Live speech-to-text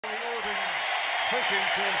thinking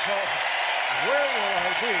to himself, where will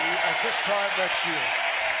I be at this time next year?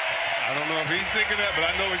 I don't know if he's thinking that, but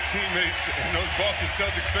I know his teammates and those Boston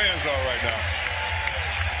Celtics fans are right now.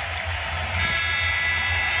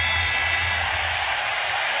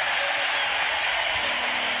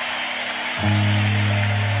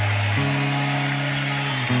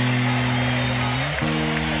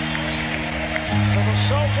 For the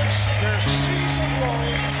Celtics, their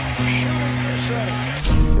season-long shooting percentage.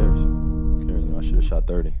 Who cares? Who cares? I should have shot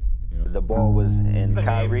 30. The ball was in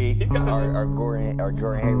Kyrie, our Gordon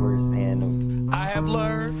Hayward's hand. I have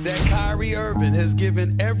learned that Kyrie Irving has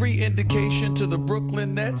given every indication to the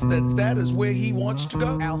Brooklyn Nets that is where he wants to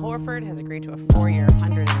go. Al Horford has agreed to a 4-year,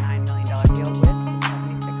 $109 million deal with the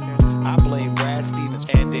 76ers. I blame Brad Stevens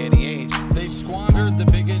and Danny Ainge. They squandered the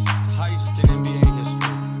biggest heist in NBA history.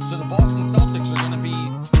 So the Boston Celtics are going to be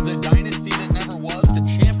the dynasty that never was, the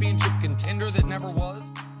championship contender that never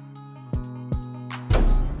was.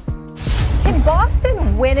 Can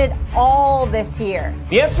Boston win it all this year?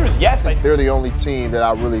 The answer is yes. They're the only team that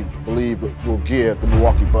I really believe will give the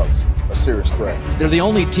Milwaukee Bucks a serious threat. They're the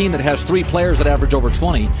only team that has 3 players that average over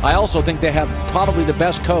 20. I also think they have probably the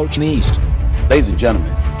best coach in the East. Ladies and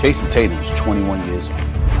gentlemen, Jason Tatum is 21 years old.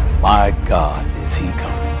 My God, is he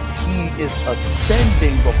coming. He is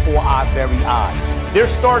ascending before our very eyes. Their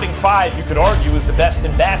starting 5, you could argue, is the best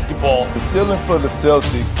in basketball. The ceiling for the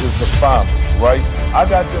Celtics is the finals, right? I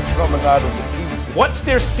got them coming out of the East. What's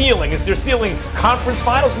their ceiling? Is their ceiling conference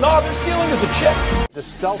finals? No, their ceiling is a chip. The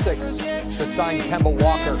Celtics to sign Kemba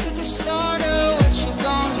Walker.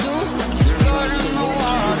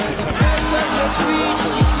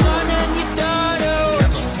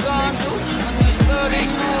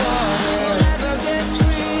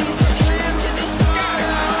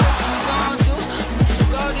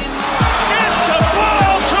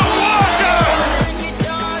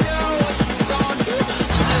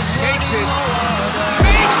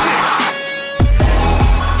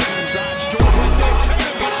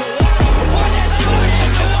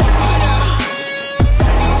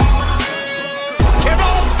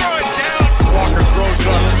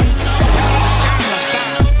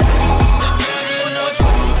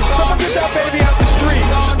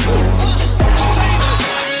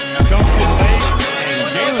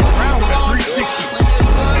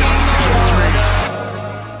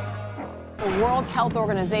 The World Health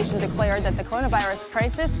Organization declared that the coronavirus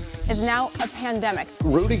crisis is now a pandemic.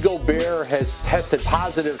 Rudy Gobert has tested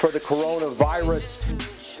positive for the coronavirus.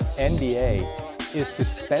 NBA is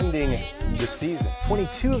suspending the season.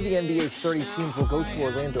 22 of the NBA's 30 teams will go to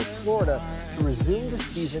Orlando, Florida to resume the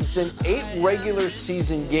season. Then 8 regular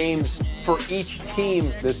season games for each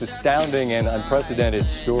team. This astounding and unprecedented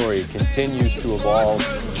story continues to evolve.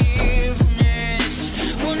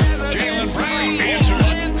 Jaylen Brown answers.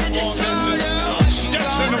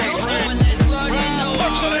 Steps into a three.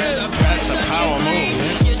 Puts it in. That's a power move.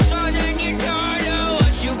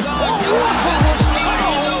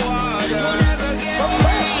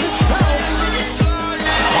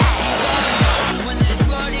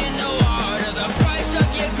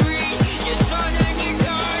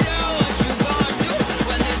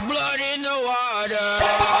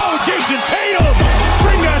 Oh, Jason Tatum!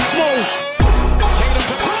 Bring that smoke!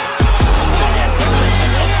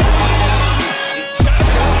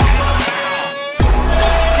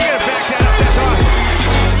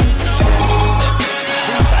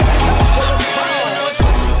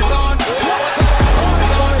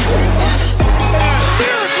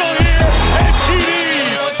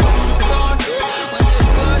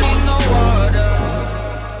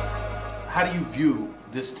 How do you view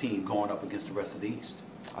this team going up against the rest of the East?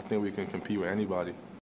 I think we can compete with anybody.